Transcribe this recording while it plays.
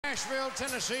Nashville,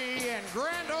 Tennessee, and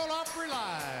Grand Ole Opry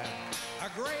Live. A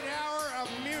great hour of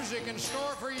music in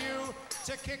store for you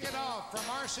to kick it off. From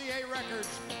RCA Records,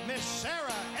 Miss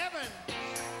Sara Evans.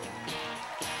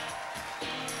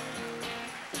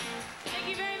 Thank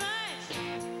you very much.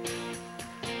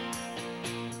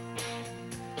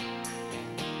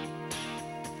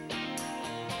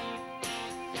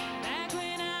 Back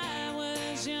when I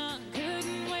was young,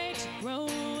 couldn't wait to grow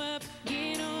up,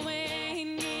 get away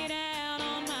and get out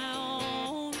on my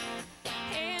own.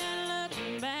 And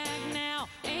looking back now,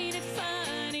 ain't it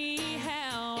funny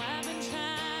how I've been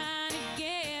trying to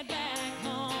get back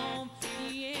home?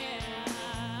 Yeah.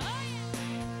 Oh, yeah.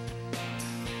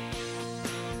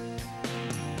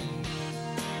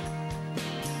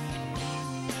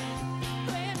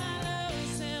 Well, my low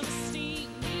self-esteem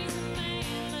needs a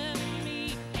man loving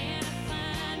me, and I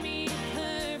find me a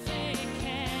perfect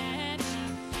catch.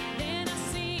 Then I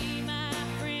see my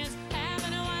friends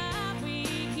having wild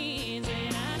weekends,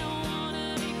 and I don't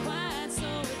wanna be quite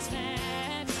so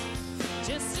attached.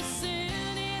 Just as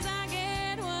soon as I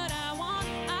get what I want,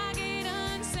 I get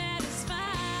unsatisfied.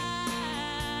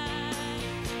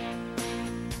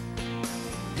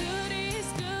 Good is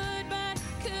good, but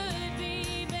could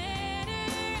be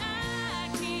better. I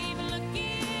keep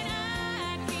looking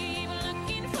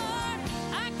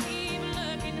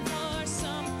for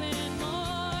something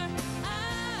more. I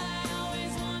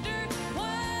always wonder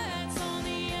what's on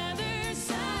the other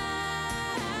side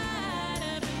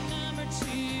of the number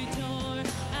 2 door.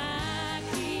 I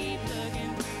keep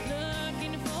looking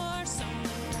for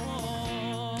something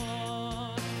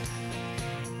more.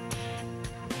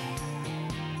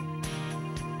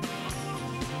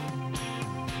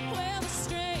 Well, the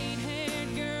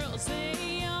straight-haired girls,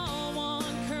 they all want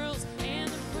curls, and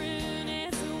the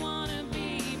brunettes wanna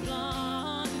be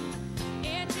blonde.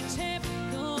 It's your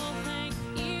typical thing,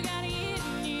 you gotta get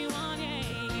what you want,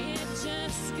 yeah, it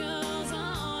just goes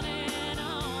on and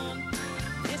on.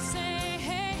 They say,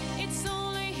 hey, it's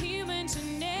only human to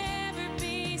never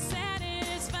be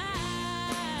satisfied.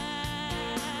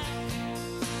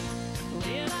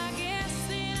 Well, I guess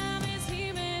that I'm as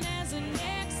human as the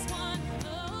next one.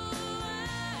 Oh,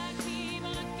 I keep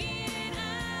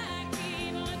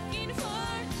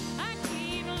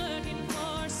looking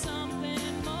for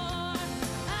something more.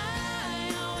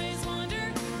 I always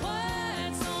wonder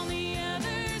what's on the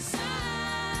other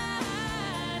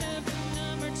side of the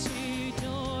number 2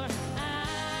 door.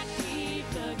 I keep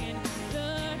looking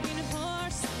for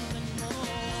something more.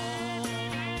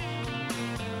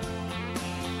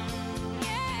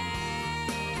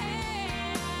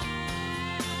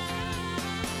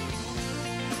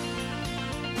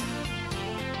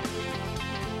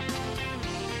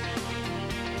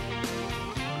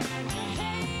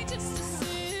 Hey, just as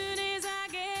soon as I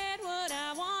get what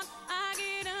I want, I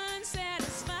get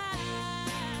unsatisfied.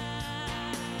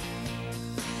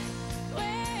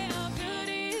 Well, good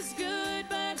is good,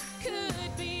 but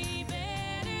could be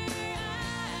better.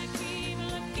 I keep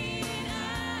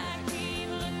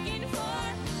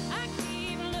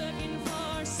looking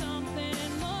for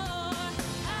something more.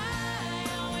 I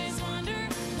always wonder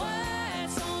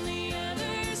what's on the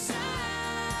other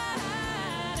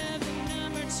side of the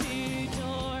number 2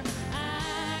 door.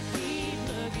 I keep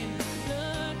looking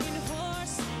for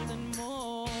something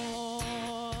more.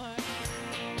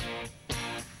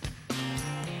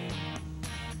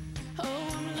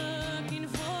 Oh, I'm looking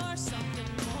for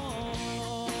something more.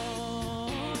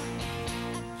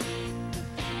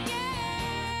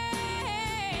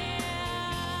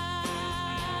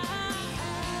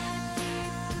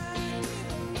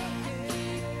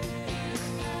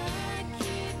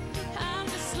 I'm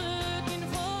just looking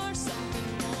for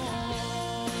something more.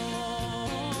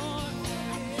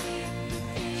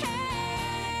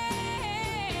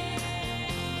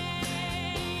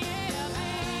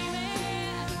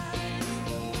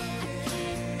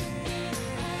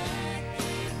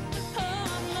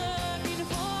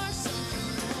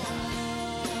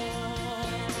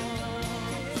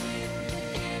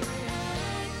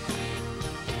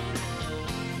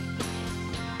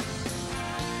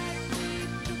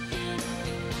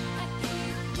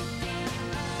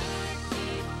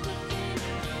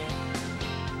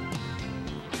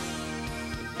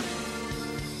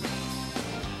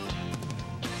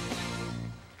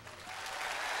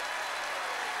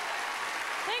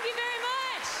 Thank you very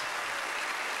much.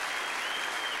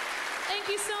 Thank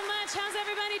you so much. How's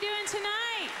everybody doing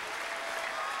tonight?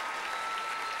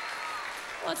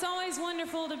 Well, it's always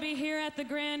wonderful to be here at the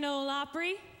Grand Ole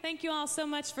Opry. Thank you all so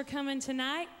much for coming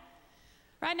tonight.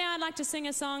 Right now, I'd like to sing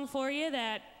a song for you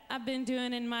that I've been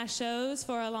doing in my shows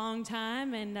for a long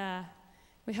time, and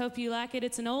We hope you like it.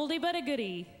 It's an oldie but a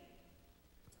goodie.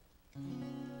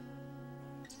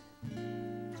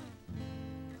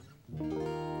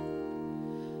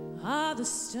 Are the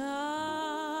stars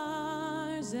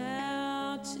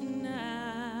out tonight?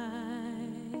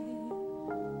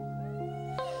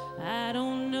 I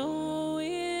don't know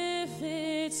if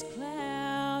it's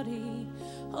cloudy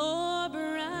or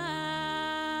bright.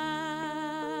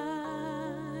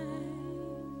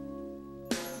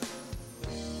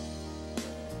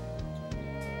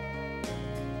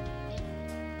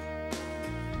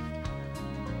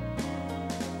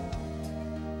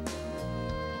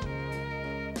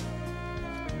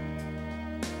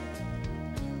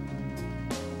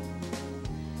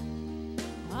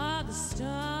 Are the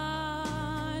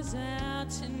stars out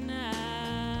tonight?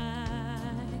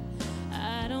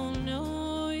 I don't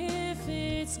know if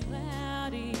it's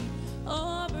cloudy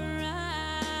or bright.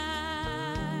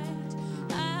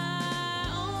 I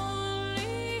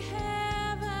only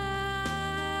have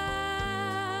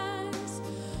eyes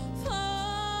for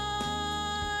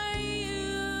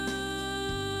you,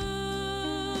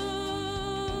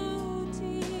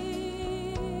 dear.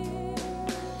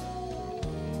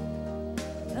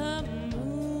 The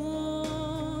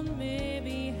moon may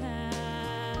be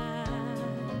high,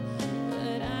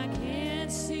 but I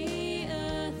can't see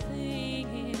a thing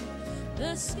in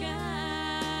the sky.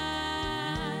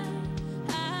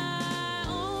 I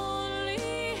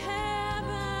only have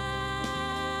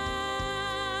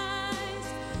eyes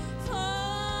for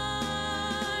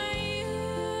you.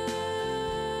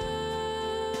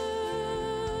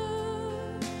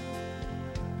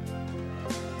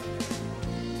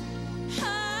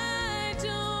 I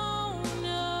don't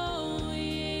know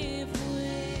if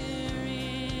we're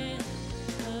in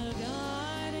a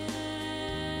garden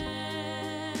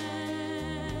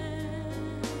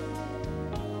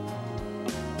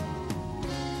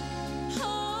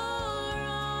or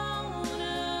on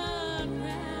a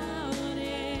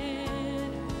crowded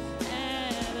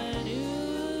avenue.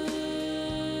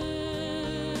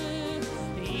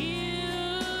 You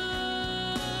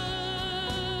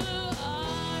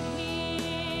are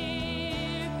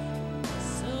here,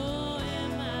 so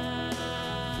am I.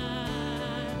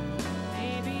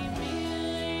 Maybe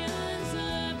millions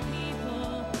of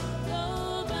people go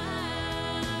by,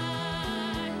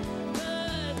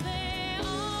 but they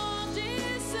all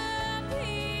disappear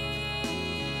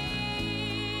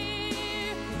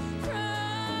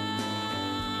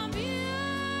from you.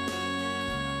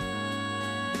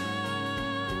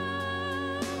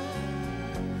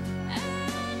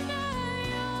 And I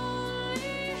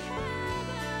only have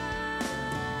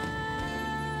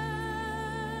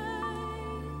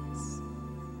eyes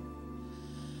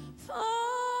for you.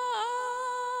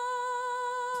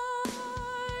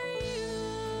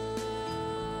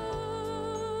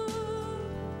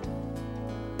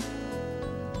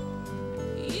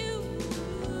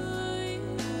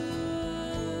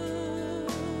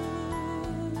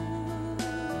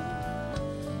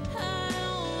 I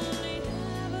only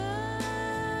have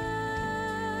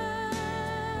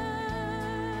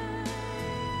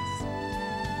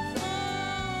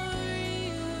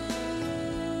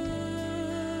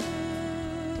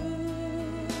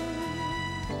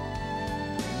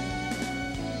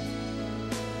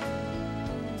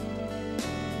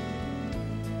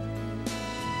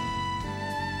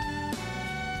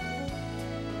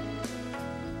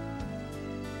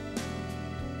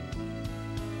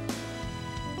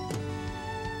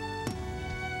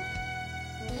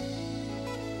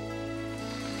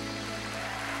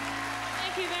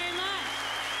Thank you very much.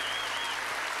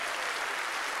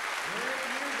 Great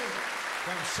music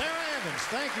from Sara Evans.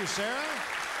 Thank you, Sara.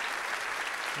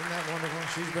 Isn't that wonderful?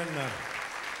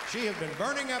 She has been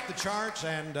burning up the charts,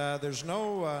 and there's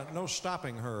no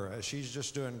stopping her. She's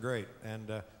just doing great,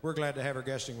 and we're glad to have her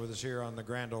guesting with us here on the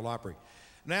Grand Ole Opry.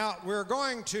 Now we're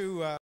going to.